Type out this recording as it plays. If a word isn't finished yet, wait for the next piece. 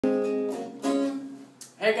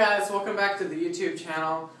Hey guys, welcome back to the YouTube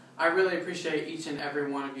channel. I really appreciate each and every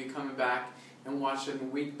one of you coming back and watching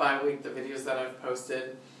week by week the videos that I've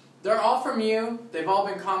posted. They're all from you. They've all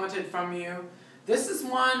been commented from you. This is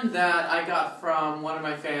one that I got from one of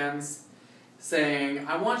my fans saying,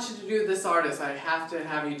 I want you to do this artist. I have to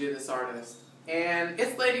have you do this artist. And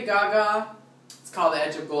it's Lady Gaga. It's called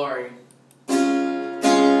Edge of Glory.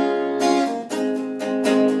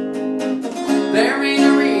 There ain't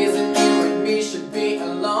a reason you and me should be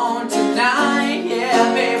alone tonight,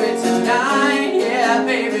 yeah baby, tonight, yeah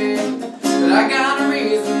baby. But I got a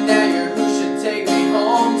reason that you're who should take me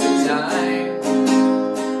home tonight.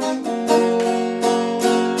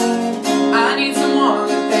 I need someone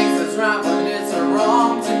that thinks it's right when it's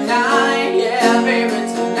wrong tonight, yeah baby,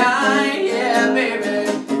 tonight, yeah baby.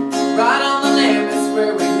 Right on the limits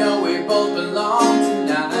where we know we both belong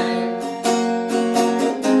tonight.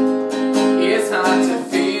 It's hard to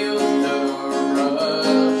feel the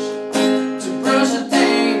rush, to brush the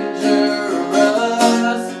dangerous.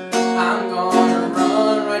 I'm gonna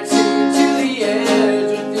run right to the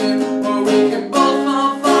edge with you, where we can both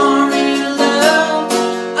fall far in love.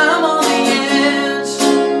 I'm on the edge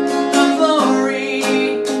of glory,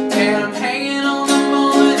 and I'm hanging on the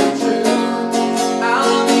moment of truth. I'm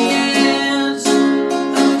on the edge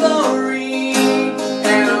of glory,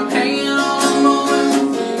 and I'm hanging on the moment of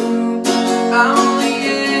truth. I'm on the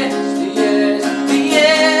edge, the edge, the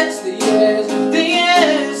edge, the edge, the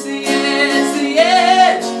edge, the edge, the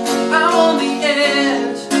edge. I'm on the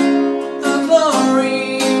edge of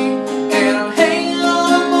glory, and I'm hanging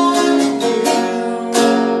on a moment with you.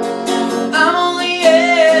 I'm on the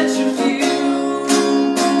edge of you.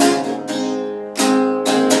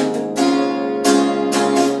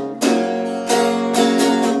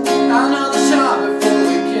 I know the shot before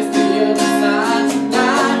we kiss the other side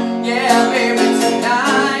tonight, yeah baby,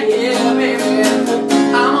 tonight, yeah baby.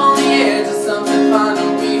 I'm on the edge of something final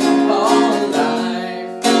we can call life.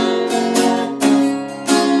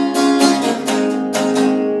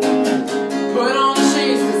 Put on the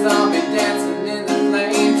shades 'cause I'll be dancing in the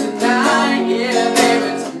flame tonight, yeah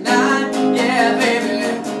baby, tonight, yeah baby.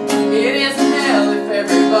 It isn't hell if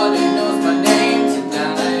everybody knows my name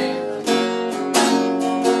tonight.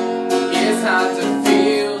 It's hard to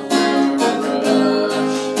feel the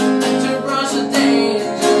rush, to brush the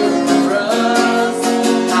dangerous.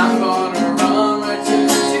 I'm gonna run right to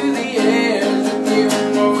the edge with you,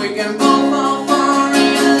 where we can both fall far in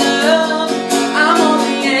love. I'm on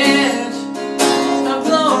the edge of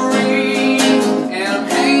glory, and I'm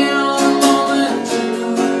hanging on the moment of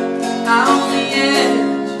truth. I'm on the edge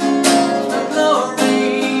of glory,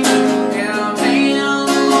 and I'm hanging on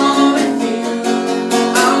the moment with you.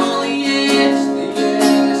 I'm on the edge, the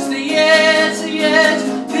edge, the edge, the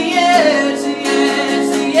edge, the edge, the edge,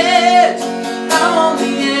 the edge. I'm on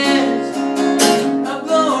the edge of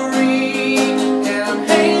glory, and I'm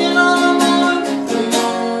hanging on the moment with you.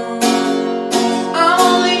 I'm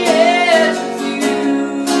on the edge with you.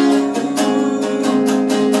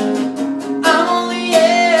 I'm on the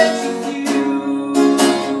edge with you.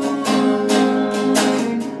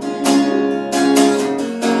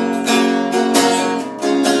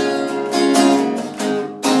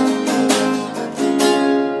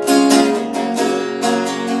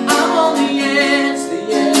 I'm on the edge, the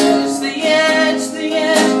edge, the edge, the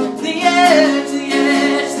edge, the edge, the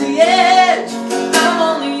edge, the edge. I'm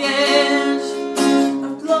on the edge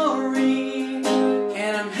of glory,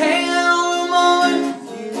 and I'm hanging on the moment with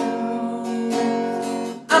you.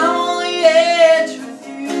 I'm on the edge with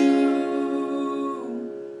you.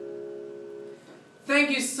 Thank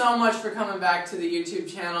you so much for coming back to the YouTube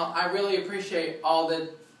channel. I really appreciate all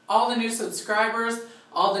the new subscribers,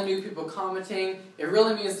 all the new people commenting. It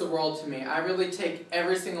really means the world to me. I really take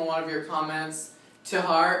every single one of your comments to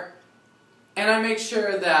heart, and I make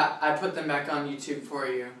sure that I put them back on YouTube for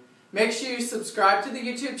you. Make sure you subscribe to the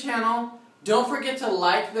YouTube channel. Don't forget to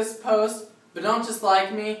like this post, but don't just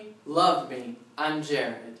like me, love me. I'm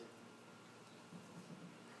Jared.